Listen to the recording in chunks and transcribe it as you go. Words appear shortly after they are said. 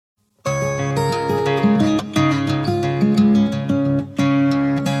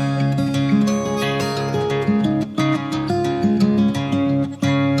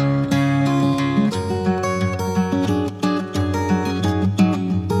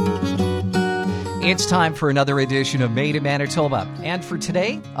It's time for another edition of Made in Manitoba. And for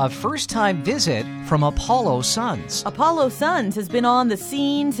today, a first-time visit from Apollo Sons. Apollo Sons has been on the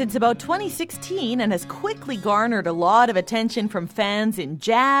scene since about 2016 and has quickly garnered a lot of attention from fans in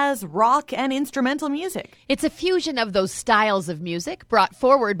jazz, rock, and instrumental music. It's a fusion of those styles of music brought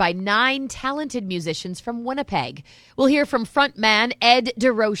forward by 9 talented musicians from Winnipeg. We'll hear from frontman Ed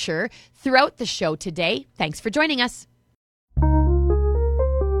DeRocher throughout the show today. Thanks for joining us.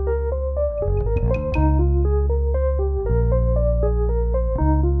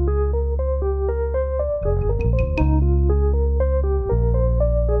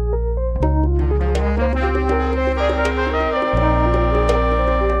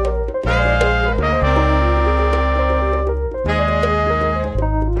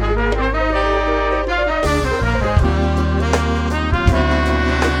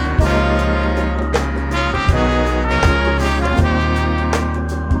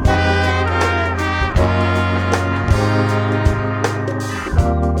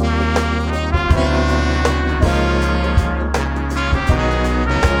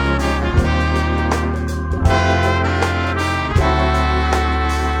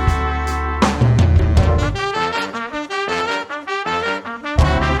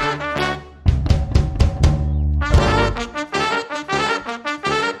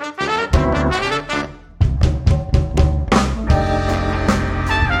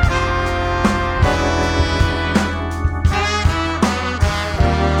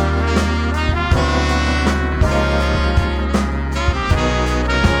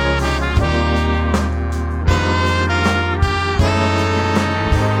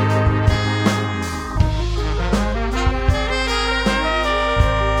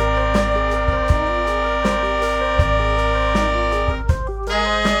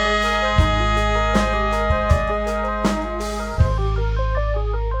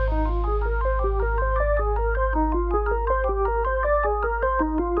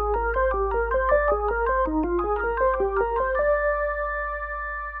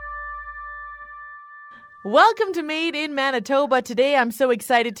 Welcome to Made in Manitoba. Today I'm so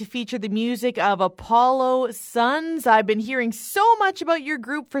excited to feature the music of Apollo Sons. I've been hearing so much about your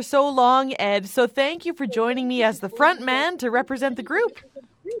group for so long, Ed, so thank you for joining me as the front man to represent the group.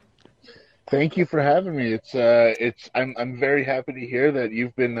 Thank you for having me. I'm very happy to hear that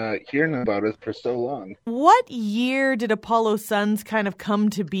you've been hearing about us for so long. What year did Apollo Sons kind of come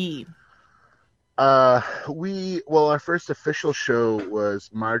to be? Our first official show was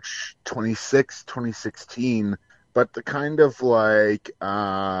March 26, 2016, but the kind of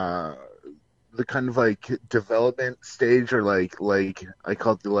development stage, or like I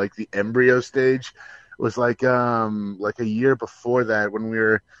call it the embryo stage, was like a year before that, when we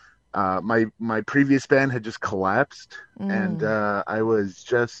were my previous band had just collapsed, and I was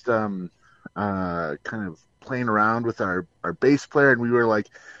just kind of playing around with our bass player, and we were like,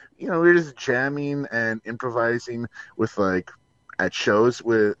 we were just jamming and improvising with at shows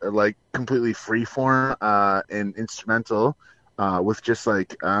with completely freeform and instrumental with just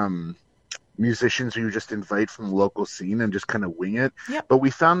musicians we would just invite from the local scene and just kind of wing it. Yep. But we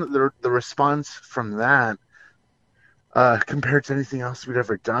found that the response from that compared to anything else we'd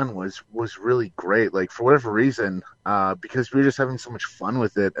ever done was really great. Like, for whatever reason, because we were just having so much fun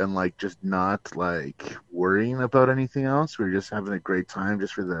with it and just not worrying about anything else. We were just having a great time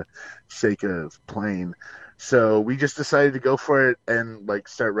just for the sake of playing. So we just decided to go for it and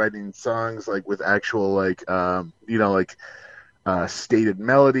start writing songs with actual stated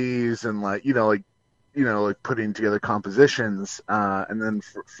melodies and putting together compositions, and then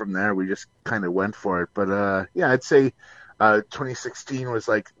from there we just kind of went for it. But I'd say 2016 was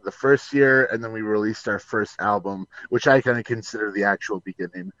the first year, and then we released our first album, which I kind of consider the actual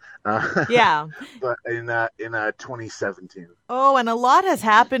beginning. Yeah. But in 2017. Oh, and a lot has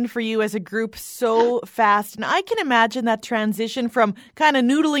happened for you as a group so fast. And I can imagine that transition from kind of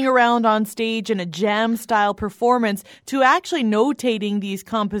noodling around on stage in a jam-style performance to actually notating these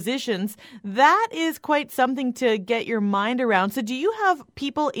compositions. That is quite something to get your mind around. So do you have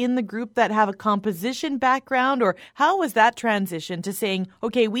people in the group that have a composition background, or how was that transition to saying,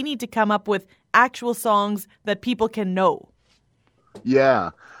 okay, we need to come up with actual songs that people can know? Yeah.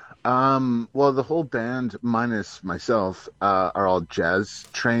 Well, the whole band, minus myself, are all jazz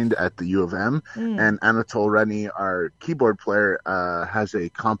trained at the U of M, and Anatole Rennie, our keyboard player, has a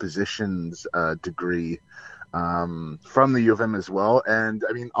compositions degree from the U of M as well. And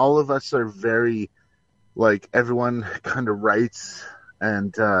I mean, all of us are very, everyone kind of writes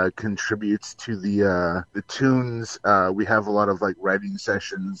and contributes to the tunes. We have a lot of writing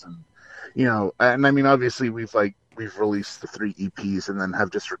sessions, and and I mean, obviously we've we've released the 3 EPs and then have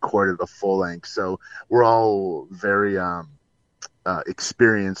just recorded a full length. So we're all very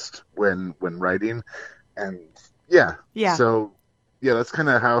experienced when writing, and yeah. So yeah, that's kind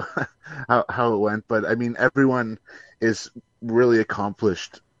of how it went. But I mean, everyone is really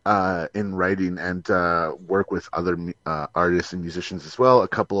accomplished in writing, and work with other artists and musicians as well. A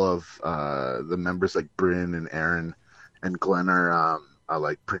couple of the members like Bryn and Aaron and Glenn are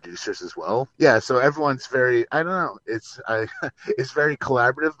like producers as well. Yeah, so everyone's very, I don't know, it's very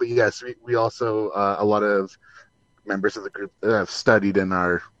collaborative. But yes, we also a lot of members of the group have studied and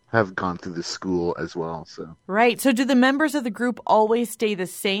have gone through the school as well. So right. So do the members of the group always stay the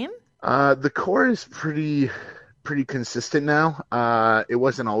same? The core is pretty consistent now. It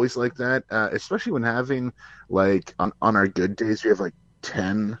wasn't always like that, especially when having like on our good days we have like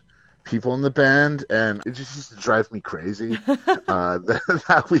 10 people in the band, and it just used to drive me crazy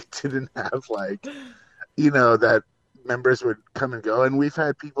that we didn't have like, that members would come and go. And we've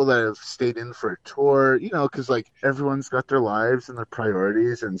had people that have stayed in for a tour, because like everyone's got their lives and their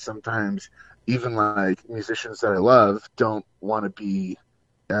priorities, and sometimes even like musicians that I love don't want to be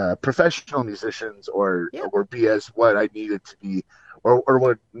professional musicians or be as what I need it to be, or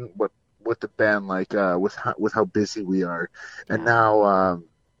what the band like with how busy we are. And now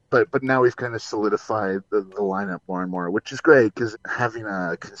but now we've kind of solidified the lineup more and more, which is great, because having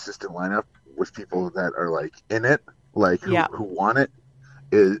a consistent lineup with people that are like in it, like who want it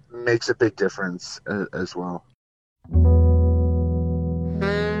makes a big difference as well.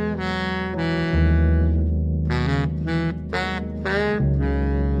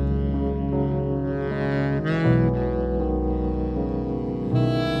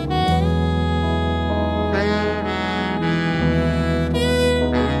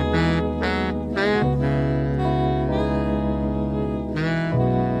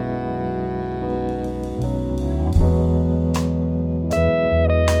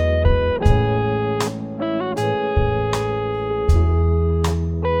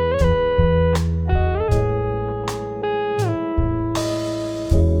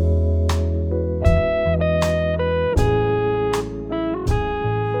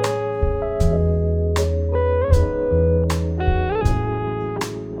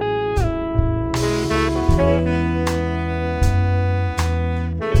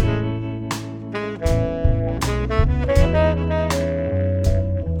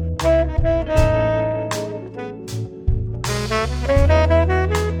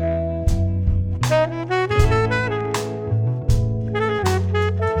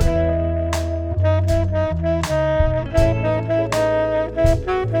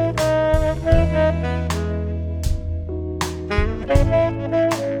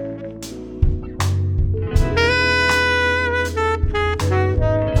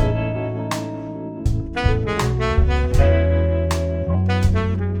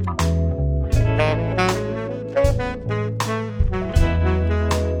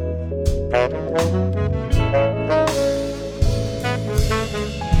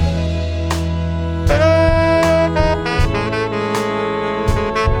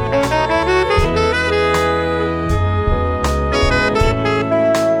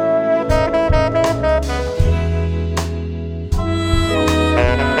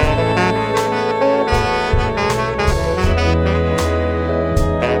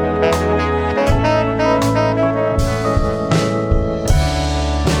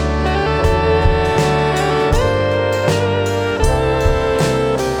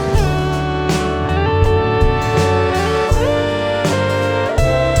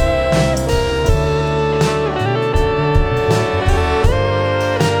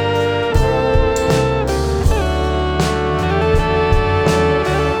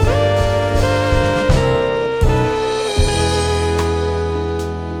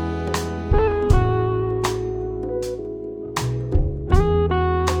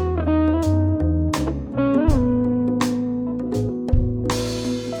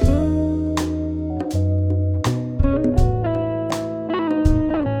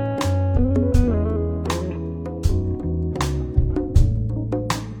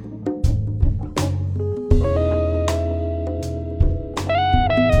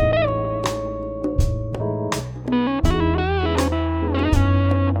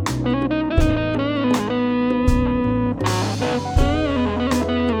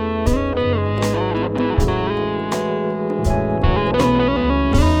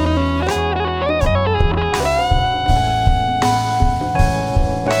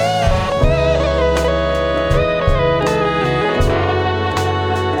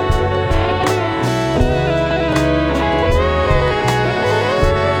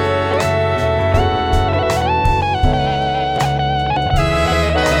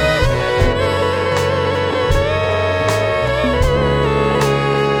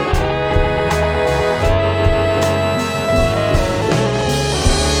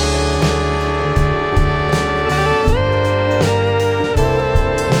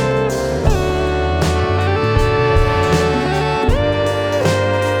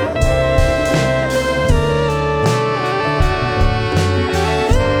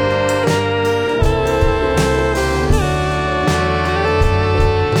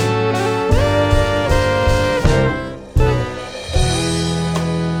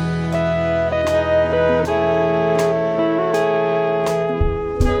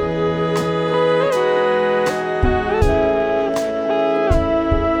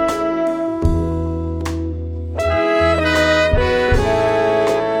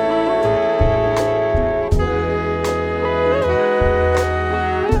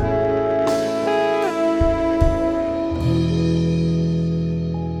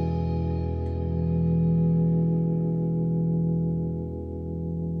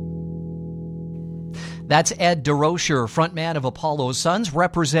 That's Ed DeRocher, frontman of Apollo Sons,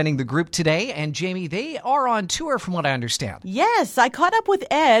 representing the group today. And Jamie, they are on tour from what I understand. Yes, I caught up with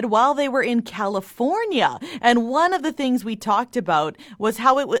Ed while they were in California. And one of the things we talked about was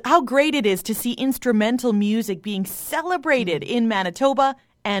how great it is to see instrumental music being celebrated in Manitoba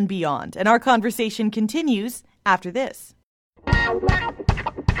and beyond. And our conversation continues after this.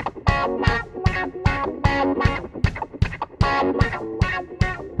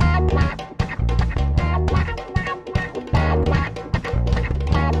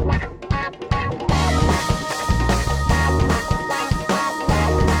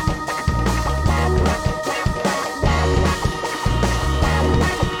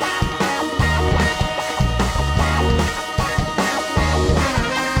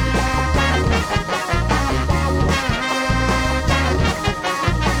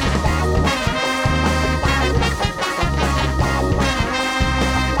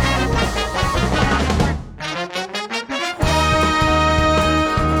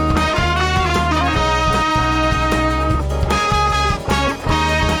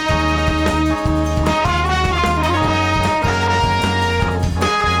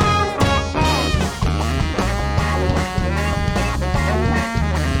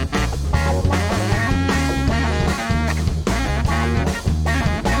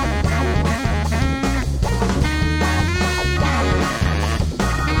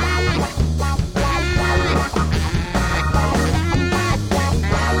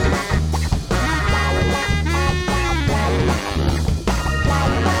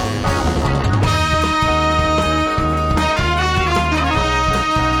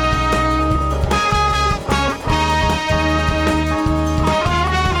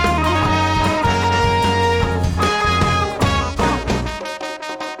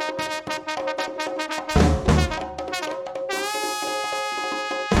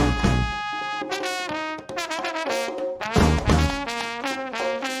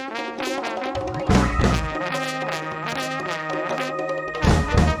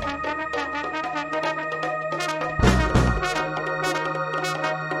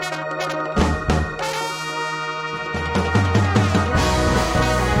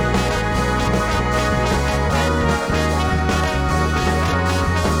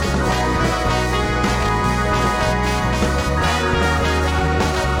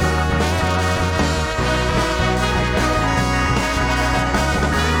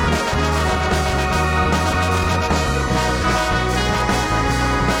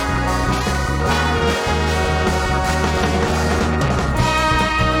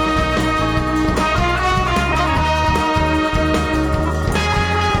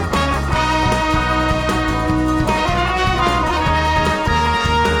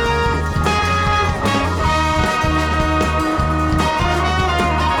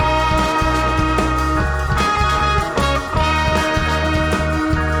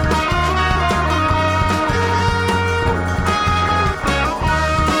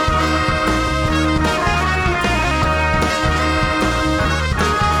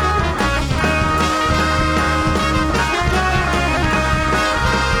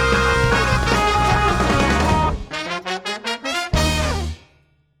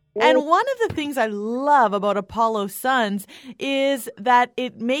 And one of the things I love about Apollo Sons is that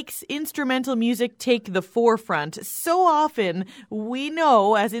it makes instrumental music take the forefront. So often we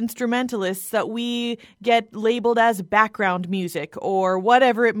know as instrumentalists that we get labeled as background music or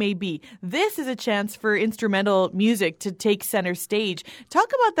whatever it may be. This is a chance for instrumental music to take center stage. Talk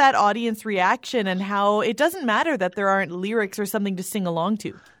about that audience reaction and how it doesn't matter that there aren't lyrics or something to sing along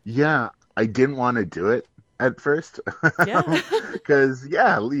to. Yeah, I didn't want to do it at first. Yeah. Because,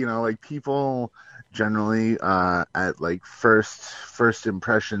 like people generally at like first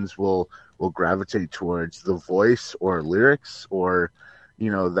impressions will gravitate towards the voice or lyrics or,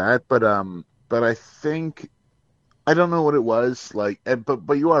 that. But I think, I don't know what it was like,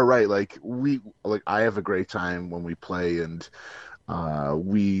 but you are right. Like I have a great time when we play, and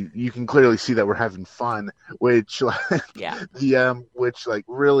you can clearly see that we're having fun, which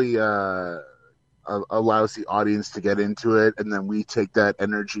really allows the audience to get into it, and then we take that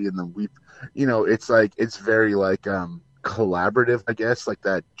energy and then it's very like collaborative, I guess, like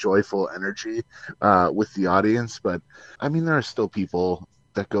that joyful energy with the audience. But I mean, there are still people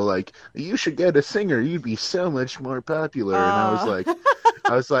that go like, you should get a singer, you'd be so much more popular. And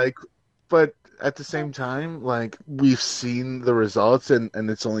I was like, but at the same time, like, we've seen the results and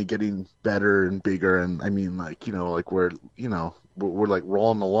it's only getting better and bigger. And I mean, like, we're like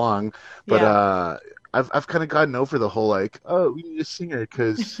rolling along, but I've kind of gotten over the whole like, oh, we need a singer,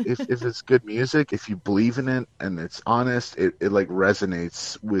 because if it's good music, if you believe in it and it's honest, it like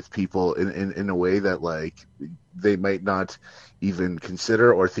resonates with people in a way that like they might not even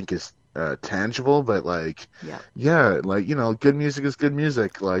consider or think is tangible, but like, yeah, like, you know, good music is good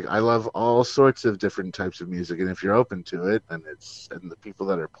music. Like, I love all sorts of different types of music, and if you're open to it, and the people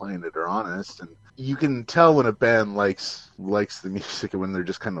that are playing it are honest, and you can tell when a band likes the music and when they're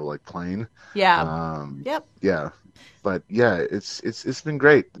just kind of like playing. Yep. Yeah. But yeah, it's been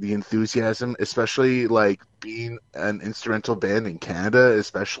great. The enthusiasm, especially like being an instrumental band in Canada,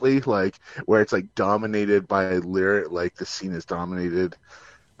 especially like where it's like dominated by lyric, like the scene is dominated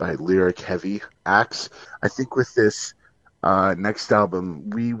by lyric heavy acts. I think with this next album,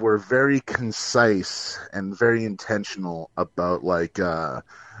 we were very concise and very intentional about like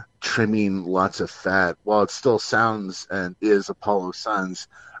trimming lots of fat. While it still sounds and is Apollo Suns,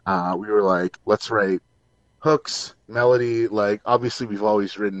 we were like, let's write hooks, melody. Like, obviously we've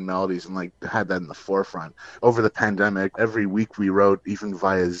always written melodies and like had that in the forefront. Over the pandemic, every week we wrote, even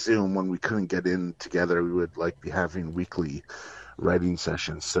via Zoom when we couldn't get in together. We would like be having weekly writing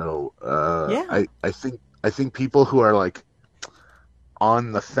sessions. So I think people who are like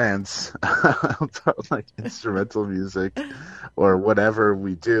on the fence about like instrumental music or whatever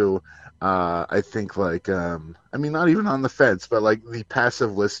we do, I think like I mean, not even on the fence, but like the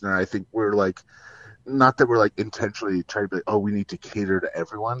passive listener, I think we're like, not that we're like intentionally trying to be like, oh, we need to cater to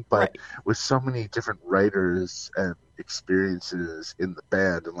everyone, but with so many different writers and experiences in the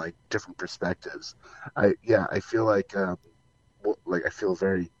band and like different perspectives, I feel like I feel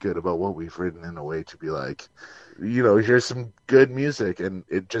very good about what we've written in a way to be like, you know, here's some good music and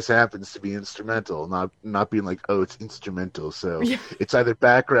it just happens to be instrumental, not being like, oh, it's instrumental, so it's either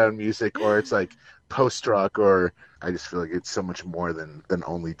background music or it's like post rock, or I just feel like it's so much more than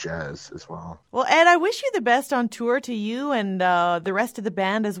only jazz as well. Well, Ed, I wish you the best on tour, to you and the rest of the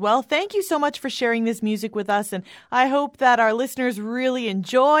band as well. Thank you so much for sharing this music with us, and I hope that our listeners really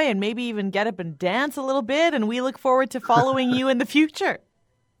enjoy and maybe even get up and dance a little bit, and we look forward to following you in the future.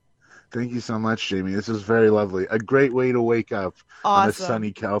 Thank you so much, Jamie. This was very lovely. A great way to wake up on a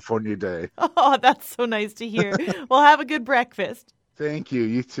sunny California day. Oh, that's so nice to hear. Well, have a good breakfast. Thank you.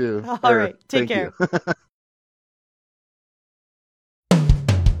 You too. All right. Take care.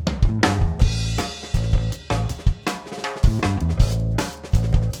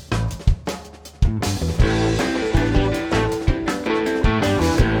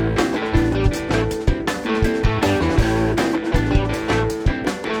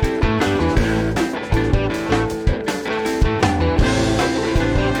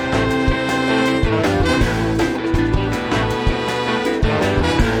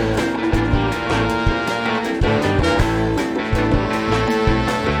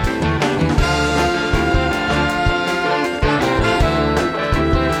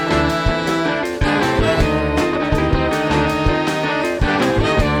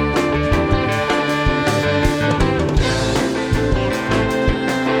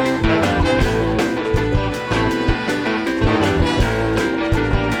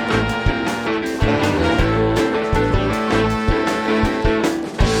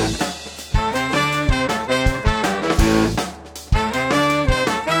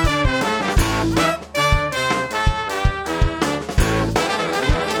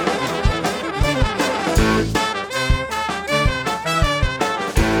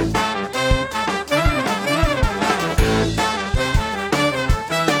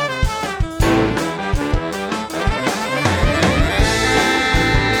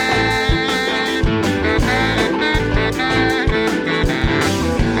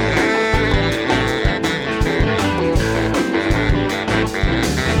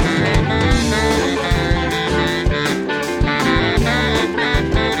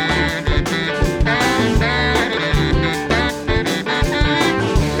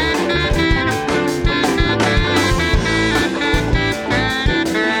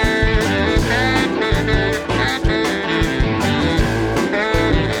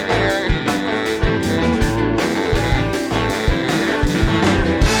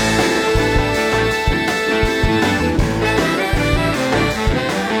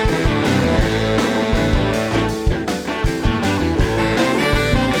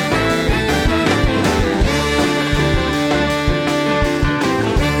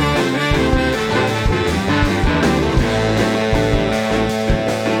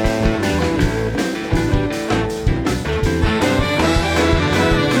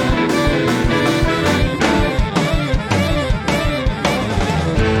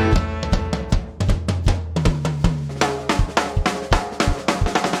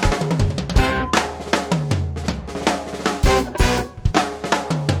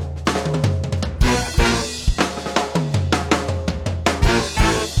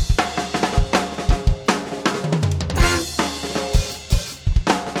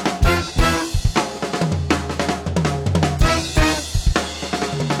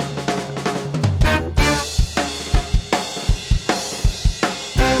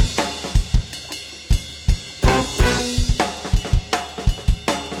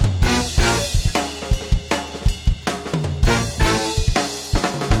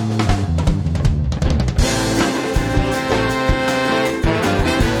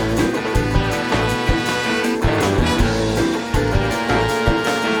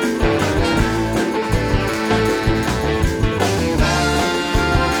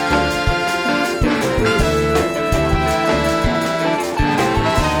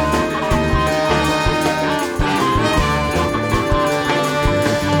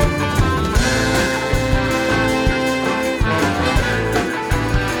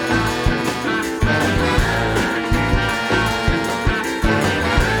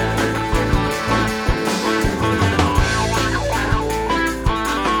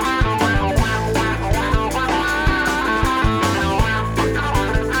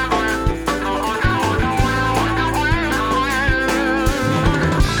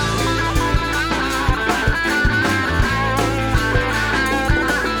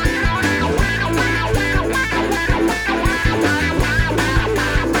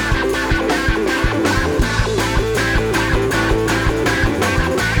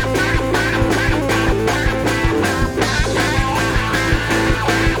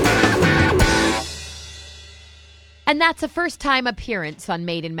 And that's a first-time appearance on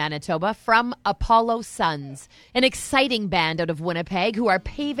Made in Manitoba from Apollo Sons, an exciting band out of Winnipeg who are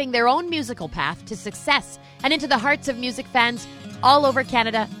paving their own musical path to success and into the hearts of music fans all over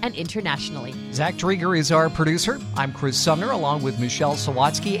Canada and internationally. Zach Drieger is our producer. I'm Chris Sumner, along with Michelle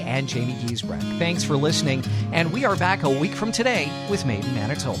Sawatsky and Jamie Giesbrecht. Thanks for listening, and we are back a week from today with Made in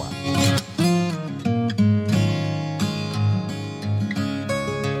Manitoba.